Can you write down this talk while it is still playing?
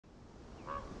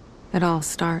It all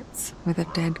starts with a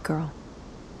dead girl.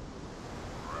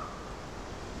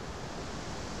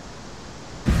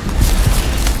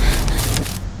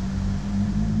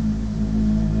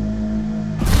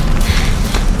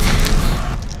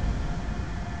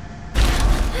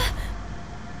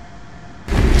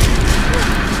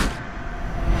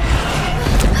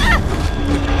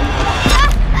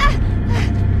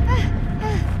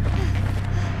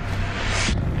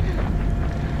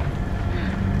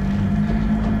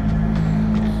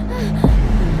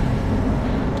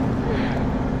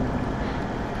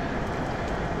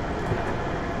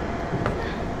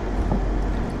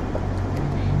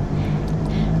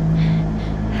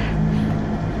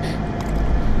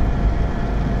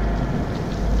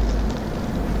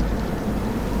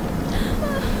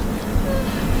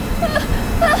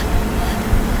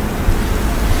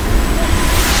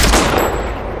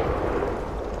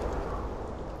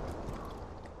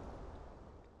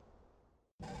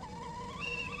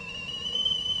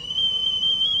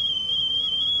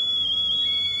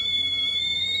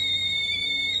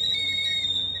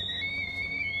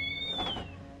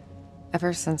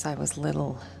 Ever since I was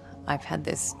little, I've had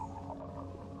this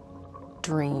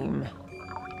dream.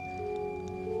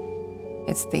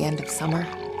 It's the end of summer.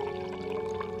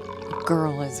 A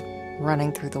girl is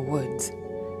running through the woods.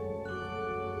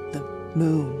 The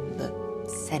moon, the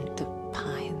scent of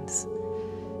pines.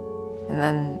 And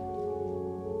then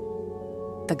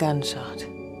the gunshot.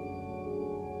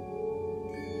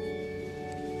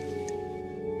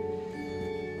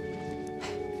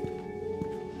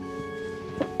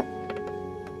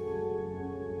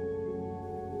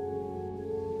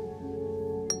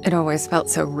 It always felt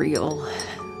so real.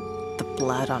 The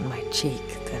blood on my cheek,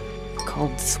 the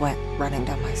cold sweat running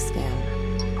down my skin.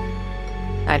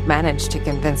 I'd managed to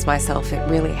convince myself it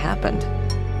really happened.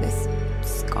 This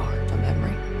scar of a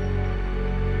memory.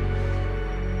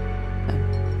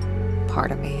 A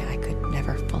part of me I could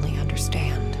never fully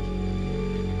understand.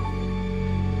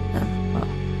 And, well,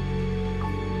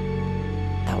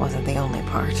 that wasn't the only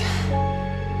part.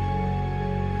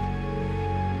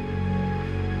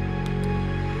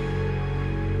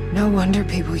 No wonder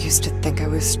people used to think I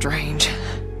was strange.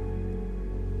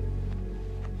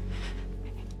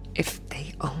 If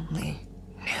they only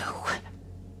knew.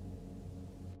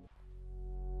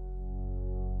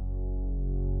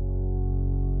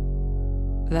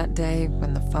 That day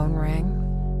when the phone rang,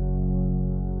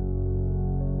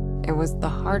 it was the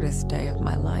hardest day of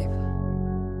my life.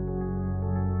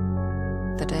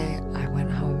 The day I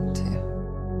went home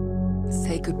to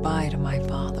say goodbye to my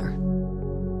father.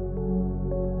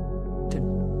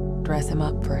 Dress him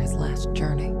up for his last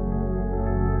journey.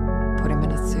 Put him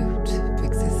in a suit,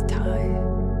 fix his tie.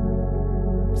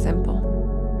 Simple.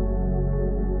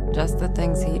 Just the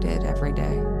things he did every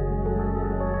day.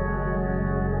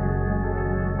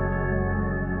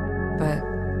 But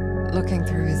looking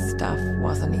through his stuff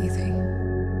wasn't easy.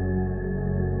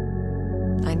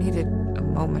 I needed a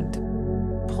moment to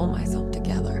pull myself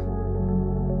together.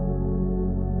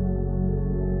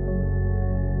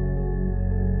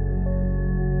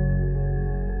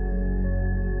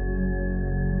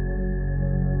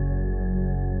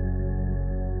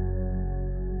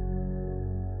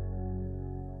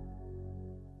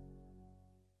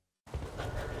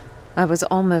 I was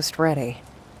almost ready.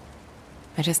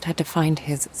 I just had to find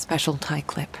his special tie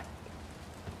clip.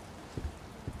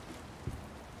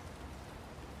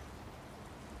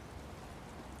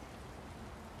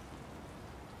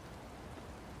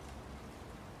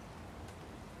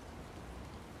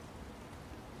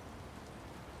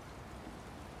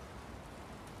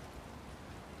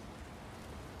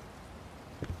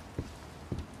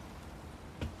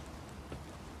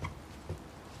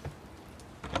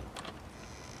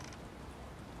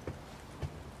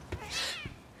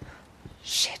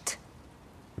 Shit.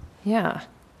 Yeah.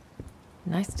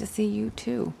 Nice to see you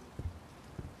too.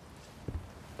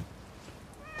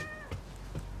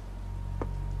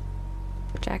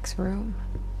 Jack's room.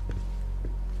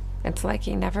 It's like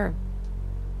he never...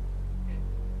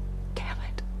 Damn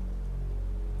it.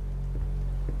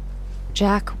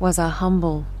 Jack was a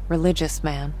humble, religious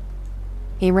man.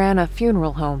 He ran a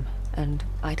funeral home, and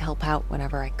I'd help out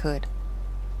whenever I could.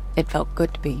 It felt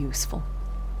good to be useful.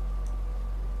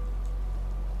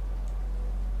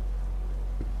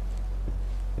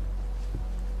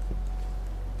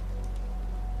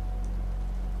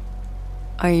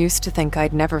 I used to think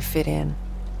I'd never fit in.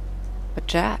 But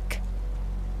Jack,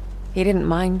 he didn't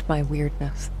mind my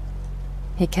weirdness.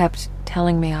 He kept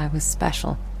telling me I was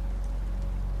special.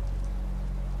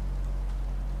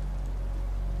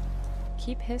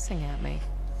 Keep hissing at me.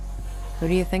 Who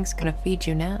do you think's gonna feed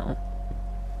you now?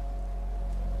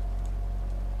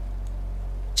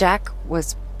 Jack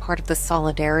was part of the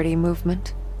Solidarity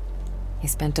movement. He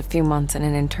spent a few months in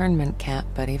an internment camp,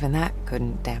 but even that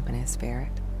couldn't dampen his spirit.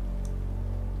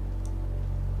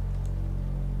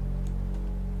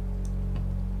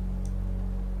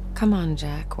 Come on,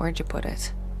 Jack, where'd you put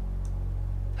it?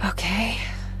 Okay.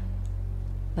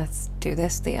 Let's do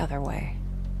this the other way.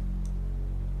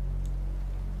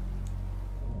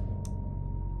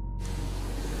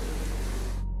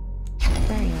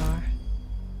 There you are.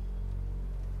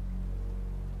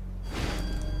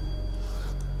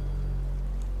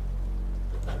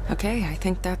 Okay, I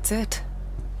think that's it.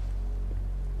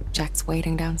 Jack's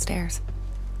waiting downstairs.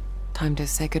 Time to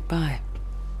say goodbye.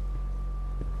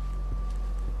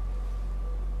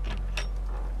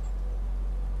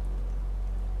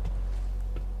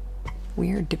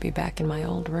 Weird to be back in my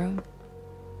old room.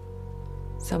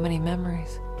 So many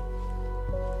memories.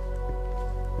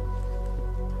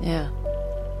 Yeah.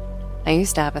 I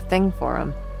used to have a thing for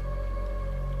them.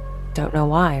 Don't know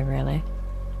why, really.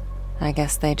 I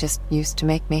guess they just used to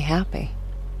make me happy.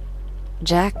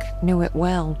 Jack knew it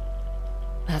well.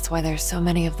 That's why there's so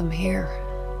many of them here.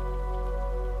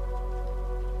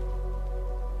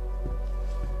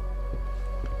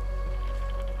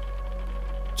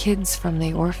 Kids from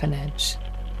the orphanage.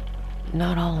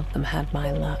 Not all of them had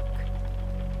my luck.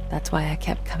 That's why I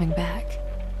kept coming back.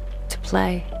 To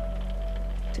play.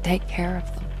 To take care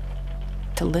of them.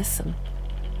 To listen.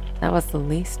 That was the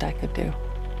least I could do.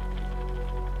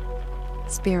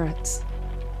 Spirits.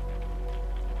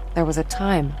 There was a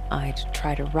time I'd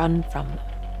try to run from them.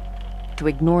 To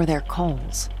ignore their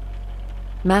calls.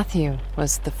 Matthew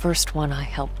was the first one I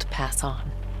helped pass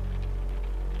on.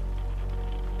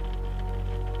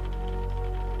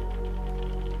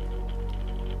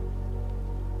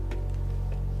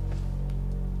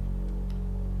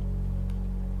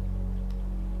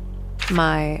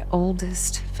 My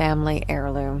oldest family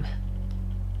heirloom.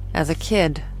 As a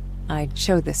kid, I'd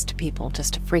show this to people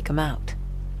just to freak them out.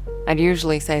 I'd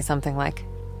usually say something like,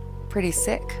 "Pretty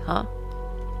sick, huh?"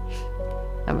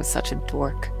 I was such a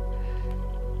dork.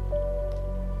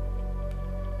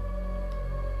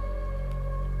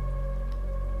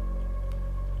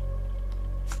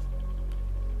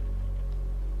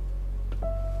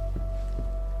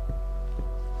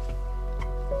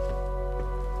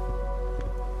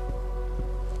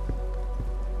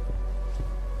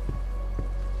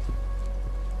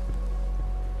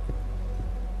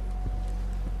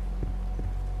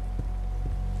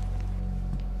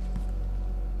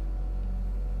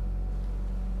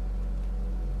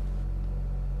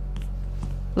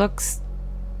 Looks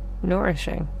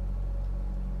nourishing.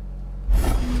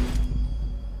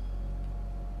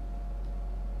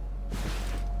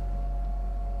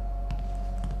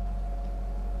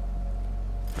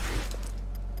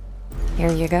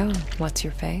 Here you go. What's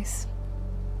your face?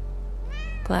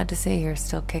 Glad to see you're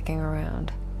still kicking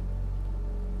around.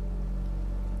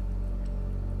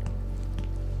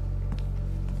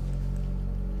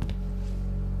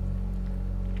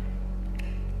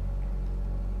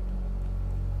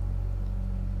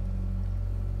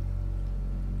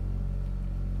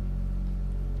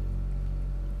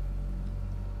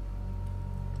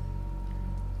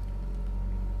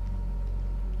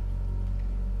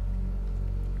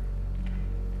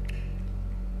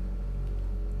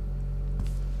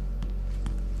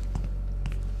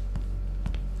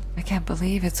 I can't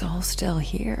believe it's all still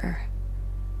here.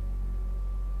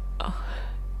 Oh,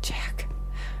 Jack.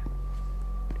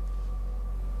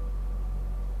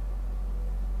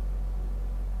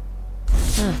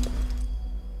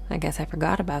 I guess I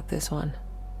forgot about this one.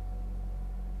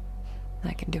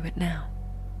 I can do it now.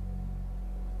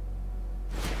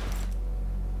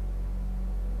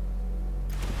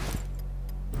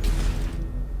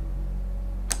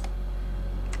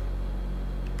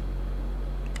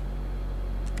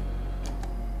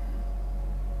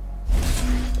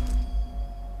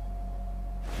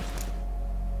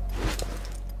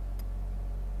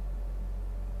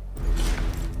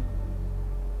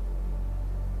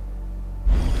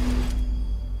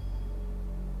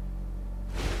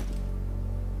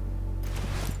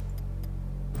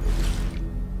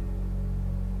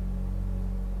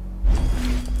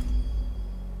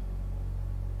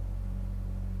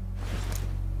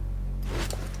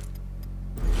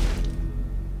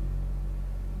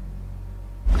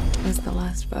 Was the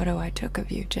last photo I took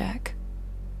of you, Jack.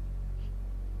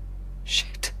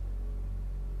 Shit.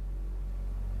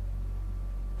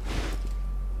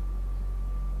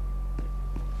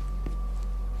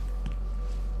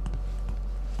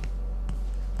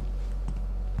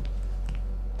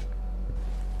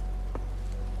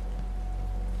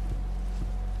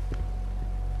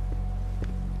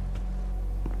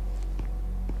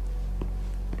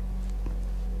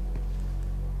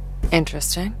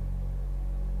 Interesting.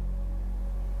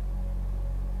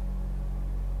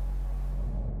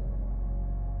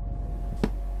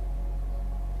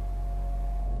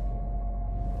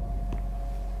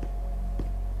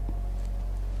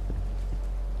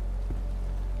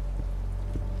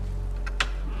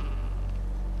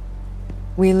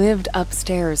 We lived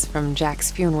upstairs from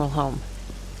Jack's funeral home.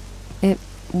 It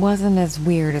wasn't as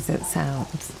weird as it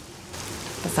sounds.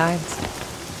 Besides,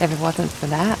 if it wasn't for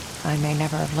that, I may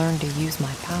never have learned to use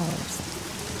my powers.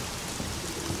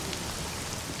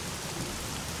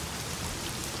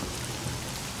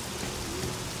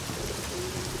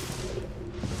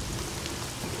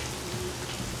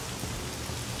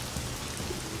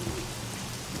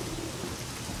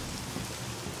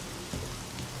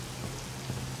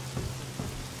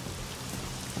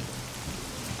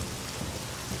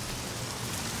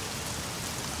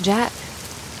 Jack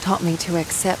taught me to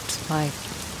accept my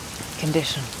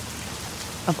condition.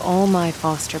 Of all my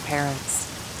foster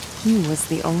parents, he was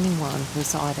the only one who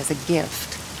saw it as a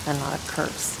gift and not a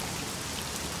curse.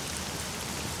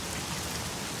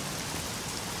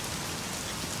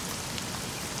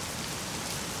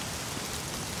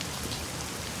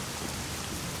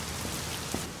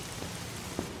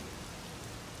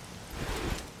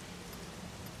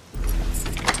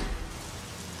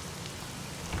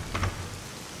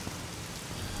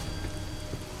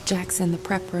 Jack's in the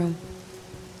prep room.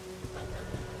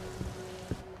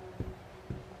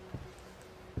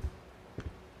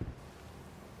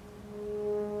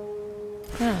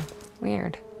 Huh,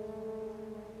 weird.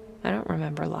 I don't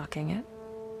remember locking it.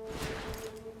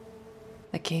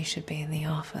 The key should be in the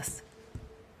office.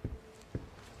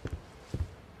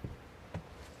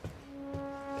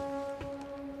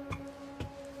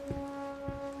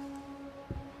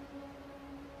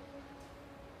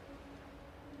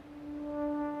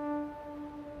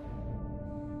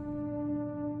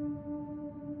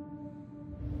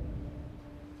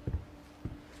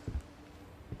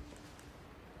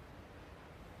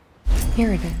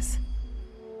 Here it is.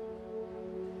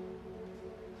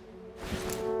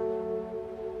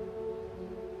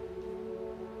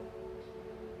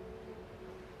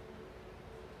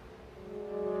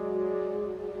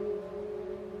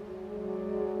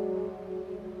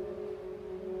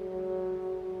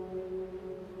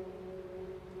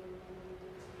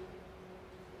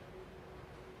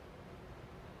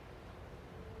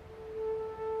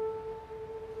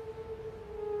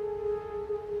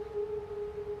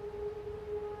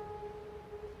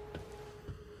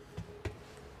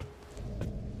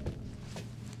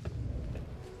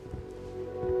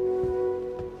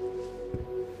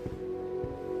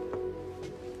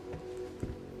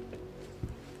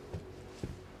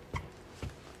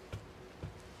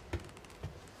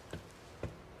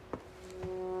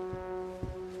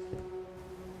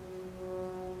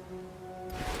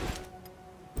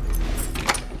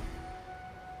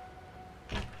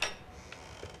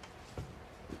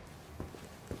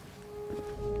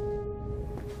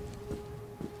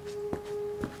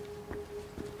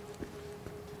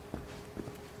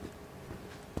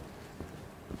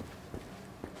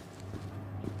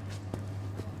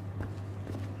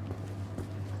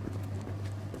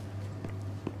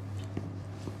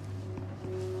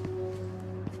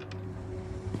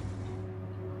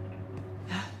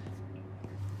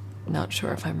 Not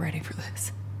sure if I'm ready for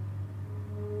this.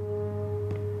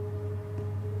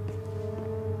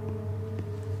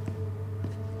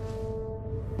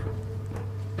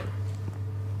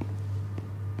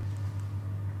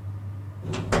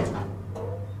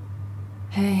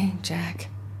 Hey, Jack.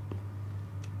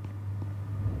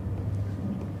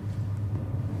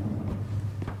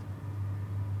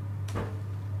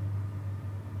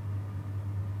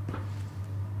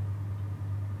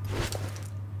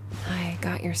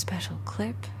 Got your special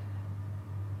clip?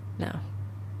 No.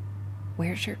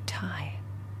 Where's your tie?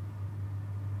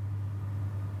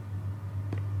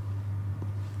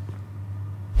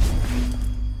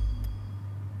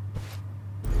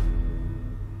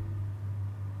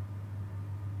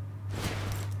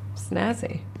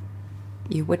 Snazzy.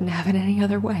 You wouldn't have it any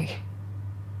other way.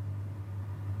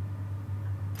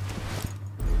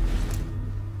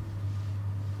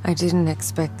 I didn't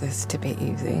expect this to be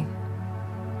easy.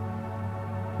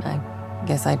 I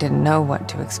guess I didn't know what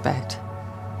to expect.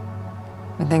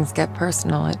 When things get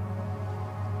personal, it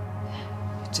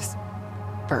just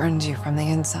burns you from the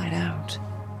inside out.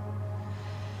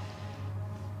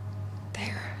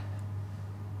 There.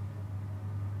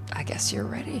 I guess you're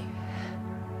ready.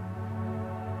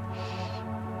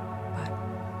 But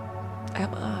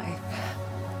am I?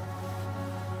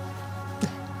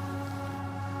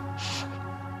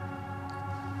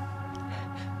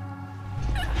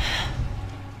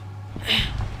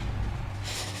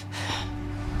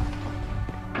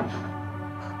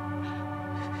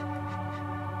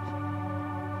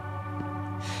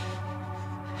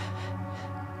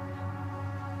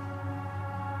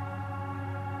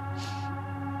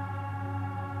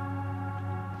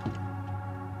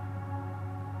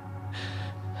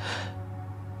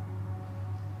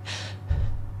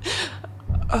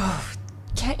 Oh,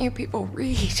 can't you people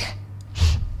read?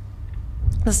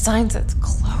 The sign says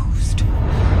closed.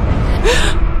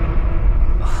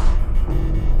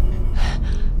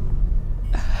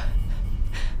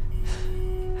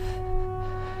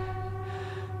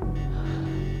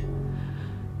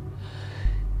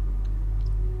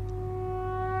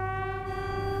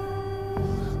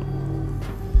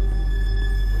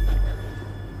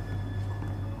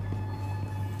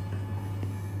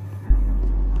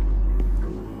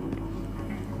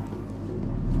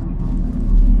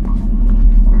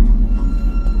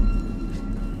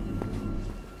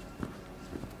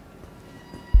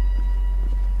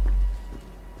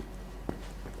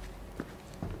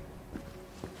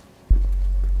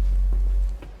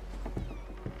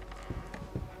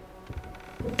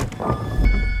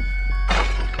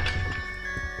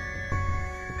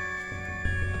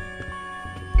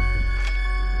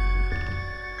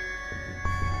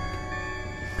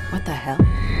 What the hell?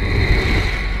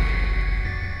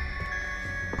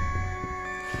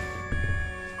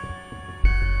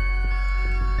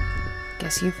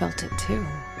 Guess you felt it too,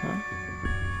 huh?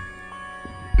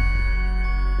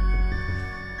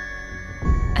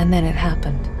 And then it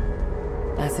happened,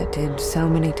 as it did so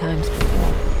many times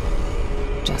before,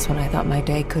 just when I thought my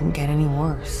day couldn't get any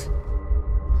worse.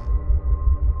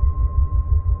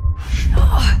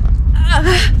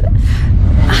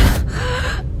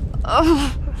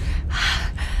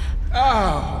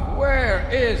 Oh, where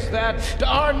is that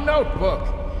darn notebook?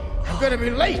 I'm gonna be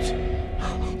late.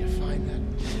 I need to find that.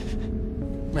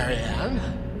 Marianne?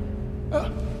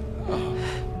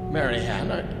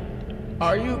 Marianne,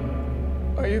 are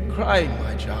you crying,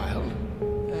 my child?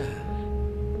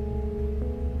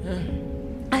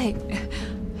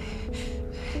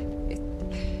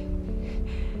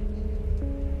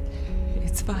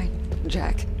 It's fine,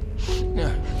 Jack.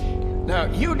 Now,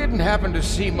 you didn't happen to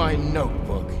see my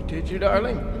notebook, did you,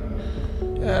 darling?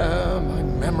 My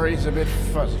memory's a bit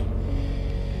fuzzy.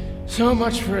 So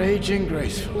much for aging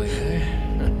gracefully,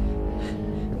 eh?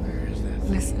 Where is that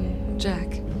thing? Listen,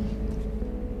 Jack.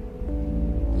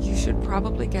 You should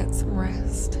probably get some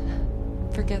rest.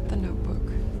 Forget the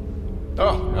notebook.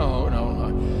 Oh, no.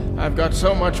 I've got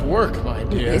so much work, my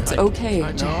dear. It's okay,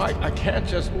 I know, Jack. I can't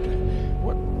just...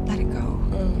 What? Let it go.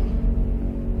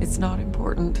 It's not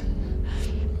important.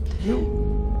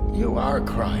 You are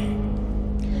crying.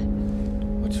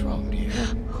 What's wrong, dear?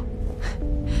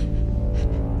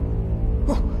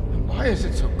 Oh, why is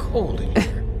it so cold in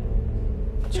here?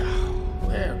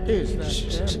 Where is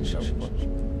that notebook?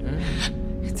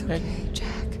 It's okay,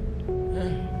 Jack.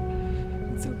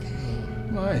 It's okay.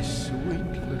 My sweet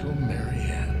little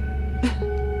Marianne.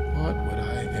 What would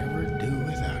I ever do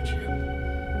without you?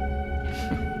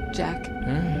 Jack.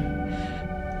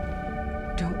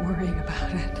 Don't worry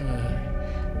about it.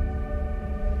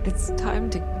 It's time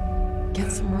to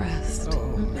get some rest.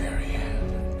 Oh,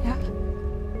 Marianne. Yeah?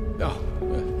 Oh,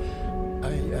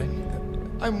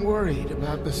 I'm worried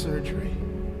about the surgery.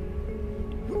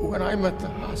 When I'm at the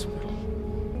hospital,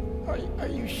 are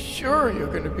you sure you're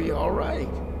going to be all right?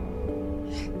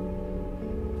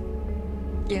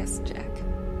 Yes, Jack.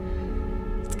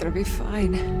 It's gonna be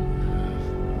fine.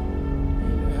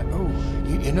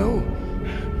 You know,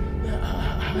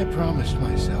 I promised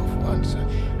myself once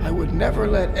I would never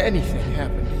let anything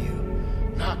happen to you.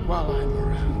 Not while I'm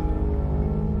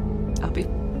around. I'll be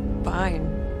fine.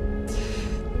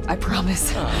 I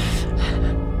promise.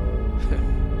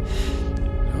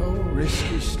 No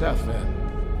risky stuff, then.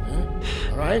 Huh?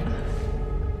 All right?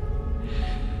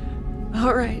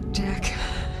 All right, Jack.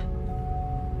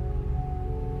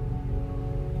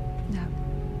 Now,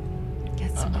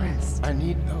 get some rest. I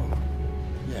need... Oh,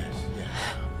 yes.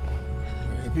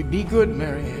 Be good,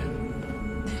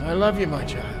 Marianne. I love you, my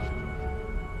child.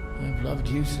 I've loved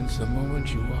you since the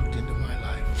moment you walked into my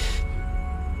life.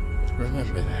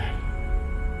 Remember that.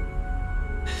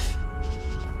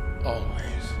 Always.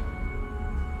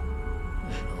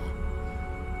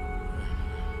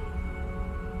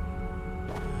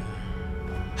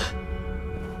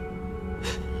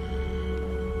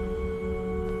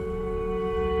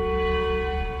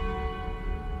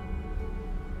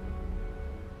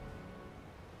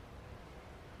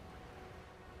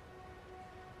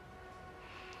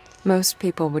 Most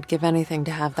people would give anything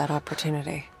to have that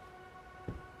opportunity.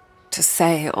 To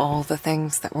say all the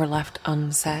things that were left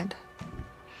unsaid.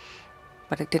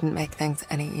 But it didn't make things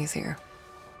any easier.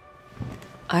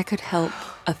 I could help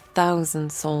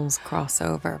 1,000 souls cross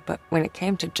over, but when it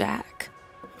came to Jack,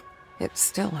 it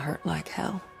still hurt like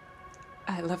hell.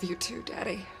 I love you too,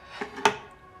 Daddy.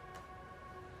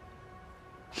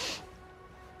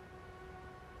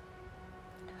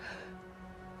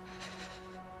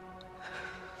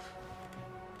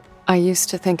 I used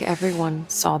to think everyone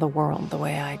saw the world the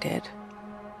way I did.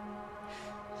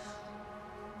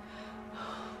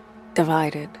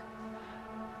 Divided,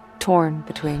 torn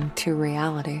between two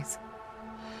realities.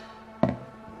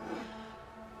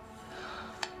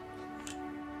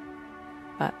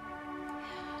 But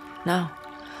no,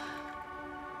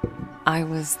 I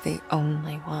was the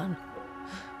only one.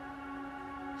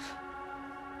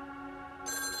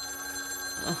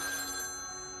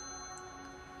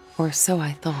 Or so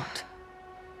I thought.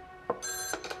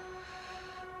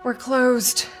 We're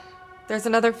closed. There's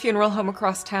another funeral home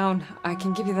across town. I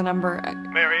can give you the number.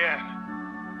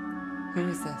 Marianne. Who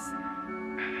is this?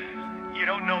 You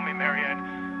don't know me, Marianne,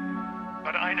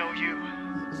 but I know you.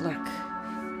 Look,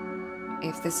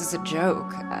 if this is a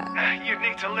joke... You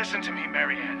need to listen to me,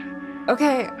 Marianne.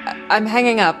 Okay, I'm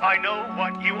hanging up. I know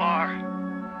what you are.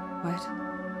 What?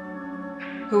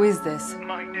 Who is this?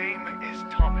 My name is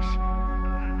Thomas.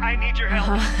 I need your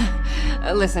help.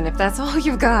 Listen, if that's all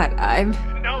you've got, I'm...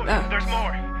 No, there's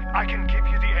more. I can give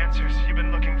you the answers you've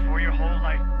been looking for your whole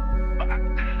life. But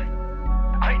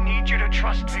I need you to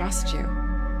trust me. Trust you?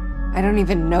 I don't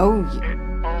even know you. It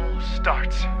all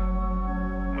starts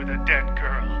with a dead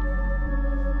girl.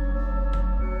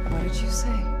 What did you say?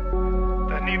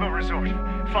 The Neva Resort.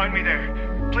 Find me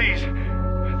there. Please.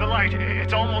 The light,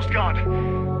 it's almost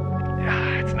gone.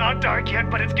 It's not dark yet,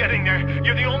 but it's getting there.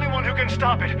 You're the only one who can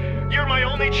stop it. You're my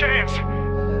only chance.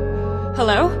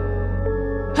 Hello?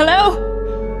 Hello?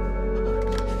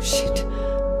 Shit.